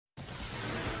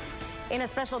In a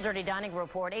special Dirty Dining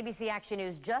report, ABC Action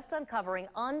News just uncovering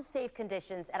unsafe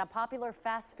conditions at a popular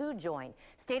fast food joint.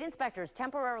 State inspectors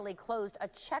temporarily closed a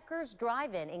Checkers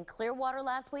drive-in in Clearwater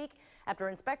last week after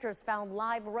inspectors found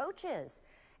live roaches.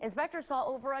 Inspectors saw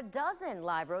over a dozen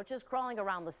live roaches crawling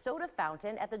around the soda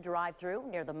fountain at the drive-thru,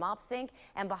 near the mop sink,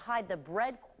 and behind the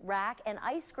bread rack and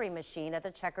ice cream machine at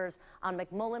the Checkers on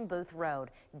McMullen Booth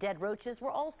Road. Dead roaches were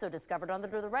also discovered under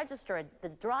the register at the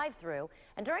drive-thru,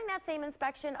 and during that same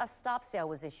inspection, a stop sale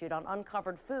was issued on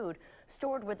uncovered food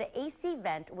stored where the AC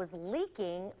vent was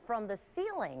leaking from the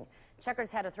ceiling.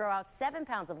 Checkers had to throw out 7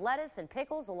 pounds of lettuce and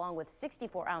pickles along with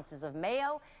 64 ounces of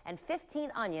mayo and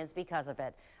 15 onions because of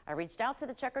it. I reached out to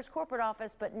the Checkers corporate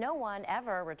office, but no one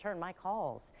ever returned my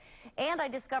calls. And I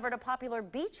discovered a popular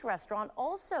beach restaurant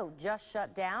also just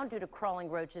shut down due to crawling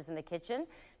roaches in the kitchen.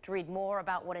 To read more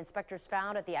about what inspectors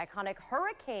found at the iconic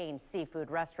Hurricane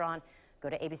Seafood restaurant, go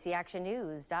to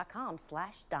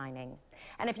abcactionnews.com/dining.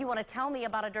 And if you want to tell me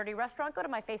about a dirty restaurant, go to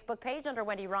my Facebook page under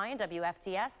Wendy Ryan,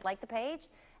 WFTS, like the page,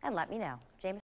 and let me know. James.